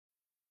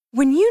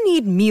When you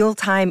need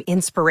mealtime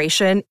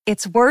inspiration,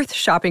 it's worth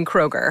shopping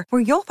Kroger,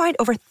 where you'll find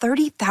over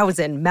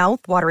 30,000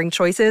 mouth-watering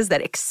choices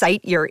that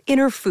excite your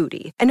inner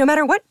foodie. And no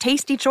matter what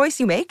tasty choice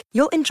you make,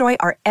 you'll enjoy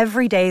our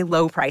everyday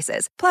low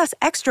prices, plus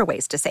extra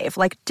ways to save,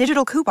 like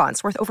digital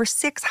coupons worth over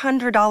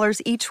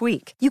 $600 each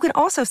week. You can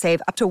also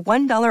save up to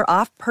 $1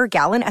 off per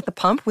gallon at the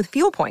pump with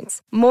fuel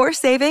points. More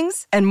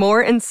savings and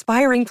more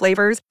inspiring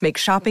flavors make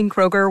shopping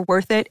Kroger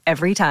worth it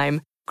every time.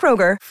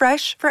 Kroger,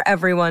 fresh for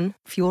everyone.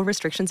 Fuel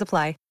restrictions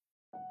apply.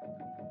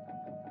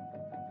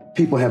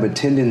 People have a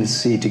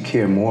tendency to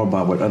care more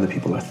about what other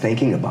people are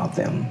thinking about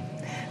them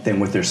than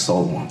what their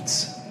soul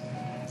wants.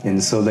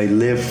 And so they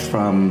live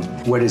from,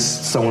 what is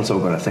so-and-so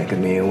going to think of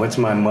me? And what's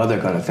my mother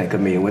going to think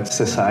of me? And what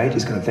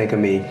society's going to think of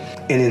me?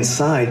 And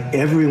inside,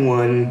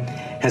 everyone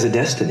has a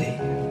destiny,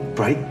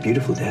 bright,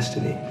 beautiful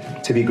destiny,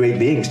 to be great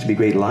beings, to be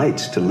great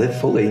lights, to live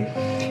fully.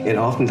 And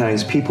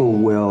oftentimes people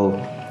will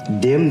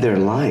dim their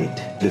light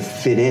to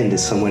fit into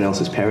someone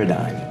else's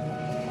paradigm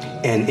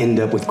and end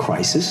up with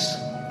crisis,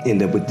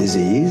 end up with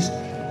disease,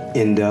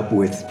 end up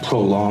with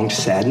prolonged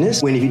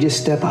sadness. When if you just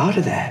step out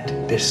of that,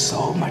 there's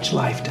so much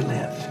life to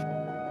live.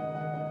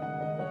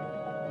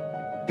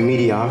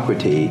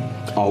 Mediocrity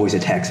always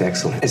attacks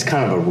excellence. It's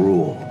kind of a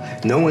rule.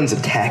 No one's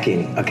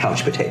attacking a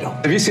couch potato.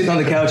 If you're sitting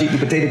on the couch eating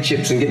potato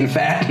chips and getting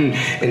fat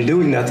and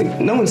doing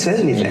nothing, no one says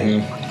anything.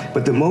 Mm-hmm.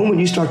 But the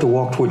moment you start to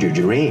walk toward your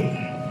dream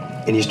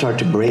and you start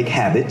to break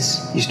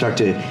habits, you start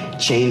to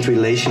change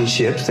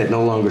relationships that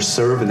no longer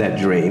serve that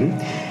dream,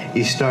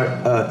 you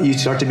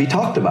start to be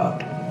talked about.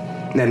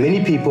 Now,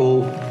 many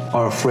people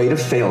are afraid of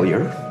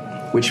failure,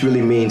 which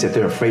really means that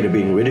they're afraid of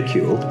being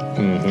ridiculed.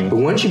 Mm-hmm. But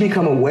once you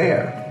become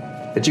aware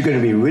that you're going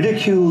to be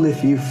ridiculed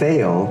if you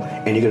fail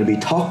and you're going to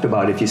be talked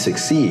about if you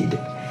succeed,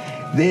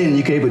 then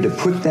you can be able to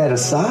put that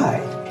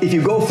aside. If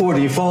you go for it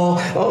and you fall,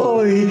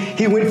 oh,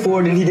 he went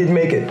for it and he didn't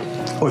make it.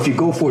 Or if you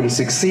go for it and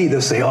succeed,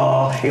 they'll say,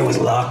 oh, it was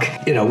luck,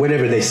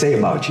 whatever they say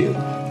about you.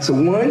 So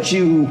once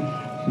you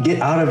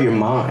get out of your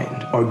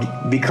mind or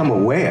become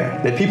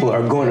aware that people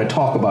are going to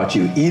talk about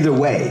you either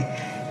way,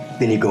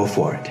 then you go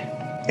for it.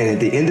 And at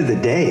the end of the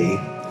day,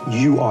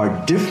 you are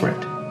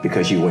different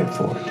because you went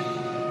for it.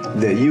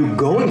 That you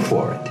going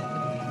for it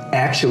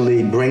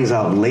actually brings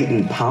out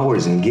latent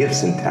powers and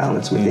gifts and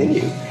talents within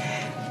you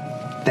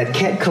that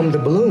can't come to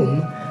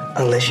bloom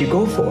unless you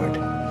go for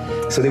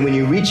it. So then when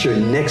you reach your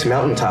next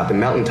mountaintop, and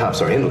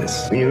mountaintops are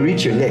endless, when you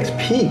reach your next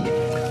peak,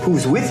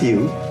 who's with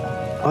you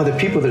are the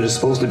people that are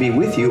supposed to be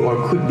with you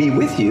or could be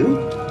with you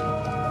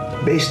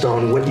based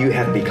on what you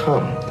have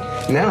become.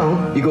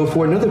 Now you go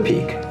for another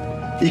peak.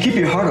 You keep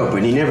your heart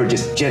open. You never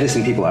just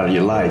jettison people out of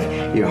your life.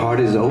 Your heart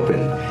is open,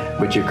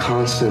 but you're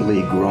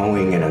constantly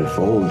growing and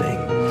unfolding.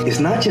 It's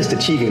not just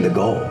achieving the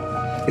goal.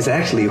 It's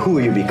actually who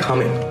you're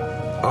becoming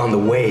on the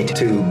way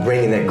to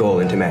bringing that goal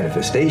into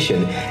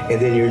manifestation.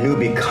 And then your new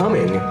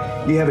becoming,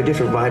 you have a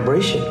different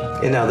vibration.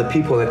 And now the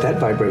people at that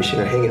vibration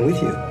are hanging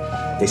with you.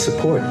 They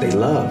support, they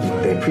love,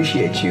 they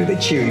appreciate you, they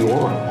cheer you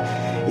on,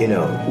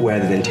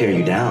 rather than tear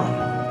you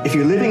down. If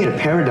you're living in a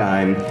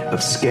paradigm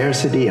of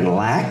scarcity and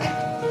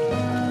lack,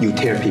 you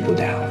tear people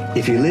down.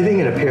 If you're living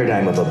in a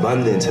paradigm of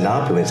abundance and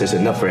opulence, there's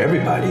enough for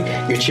everybody,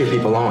 you cheer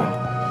people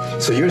on.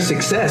 So your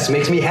success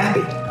makes me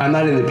happy. I'm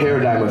not in the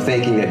paradigm of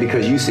thinking that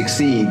because you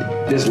succeed,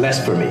 there's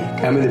less for me.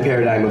 I'm in the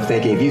paradigm of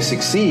thinking if you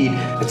succeed,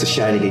 it's a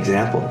shining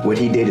example. What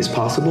he did is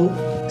possible.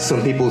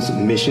 Some people's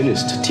mission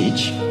is to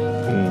teach,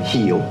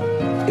 heal,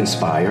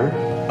 inspire,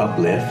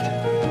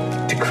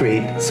 uplift, to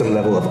create some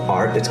level of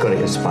art that's going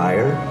to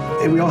inspire.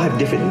 And we all have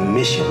different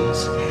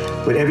missions,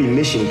 but every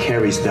mission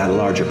carries that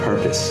larger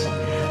purpose.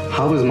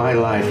 How is my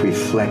life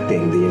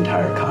reflecting the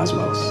entire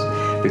cosmos?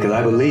 Because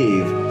I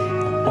believe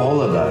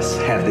all of us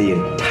have the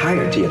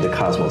entirety of the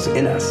cosmos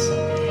in us,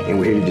 and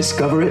we're here to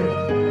discover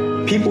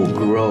it. People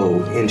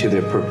grow into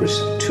their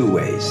purpose two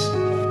ways: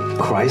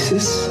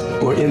 crisis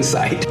or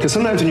insight. Because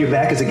sometimes when your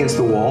back is against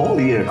the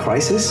wall, you're in a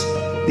crisis,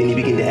 then you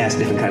begin to ask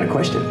different kind of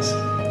questions.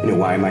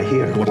 Why am I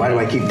here? Why do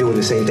I keep doing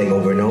the same thing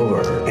over and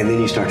over? And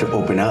then you start to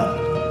open up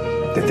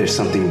that there's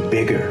something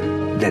bigger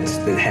that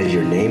has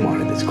your name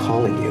on it, that's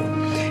calling you.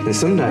 And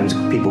sometimes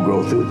people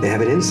grow through it. They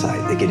have an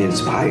insight. They get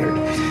inspired.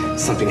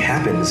 Something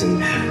happens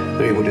and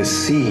they're able to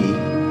see,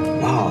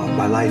 wow,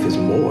 my life is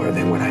more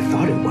than what I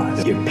thought it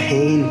was. Your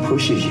pain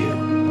pushes you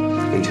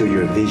until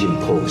your vision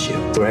pulls you.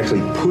 We're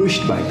actually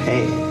pushed by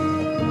pain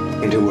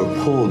until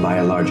we're pulled by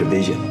a larger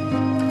vision.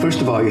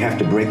 First of all, you have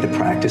to break the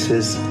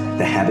practices,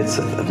 the habits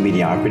of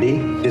mediocrity.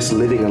 Just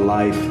living a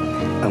life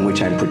in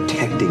which I'm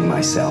protecting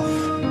myself.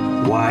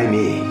 Why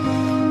me?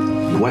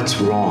 What's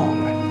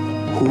wrong?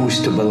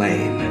 Who's to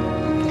blame?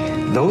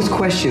 Those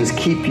questions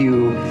keep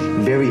you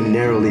very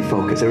narrowly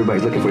focused.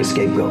 Everybody's looking for a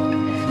scapegoat.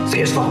 It's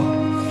his fault.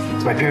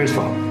 It's my parents'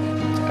 fault.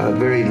 They have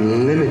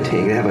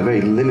a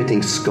very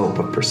limiting scope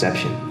of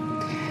perception.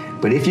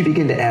 But if you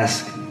begin to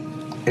ask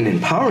an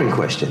empowering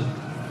question,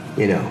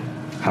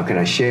 how can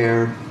I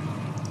share?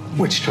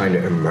 What's trying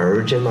to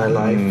emerge in my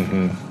life?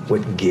 Mm-hmm.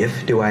 What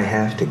gift do I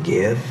have to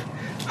give?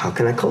 How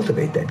can I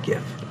cultivate that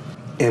gift?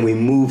 and we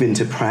move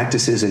into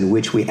practices in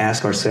which we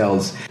ask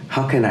ourselves,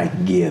 how can I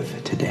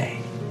give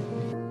today?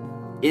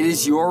 It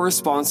is your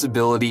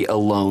responsibility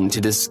alone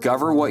to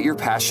discover what you're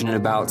passionate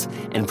about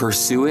and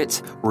pursue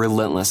it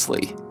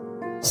relentlessly.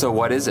 So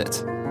what is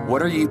it?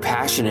 What are you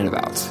passionate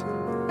about?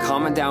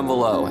 Comment down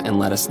below and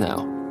let us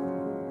know.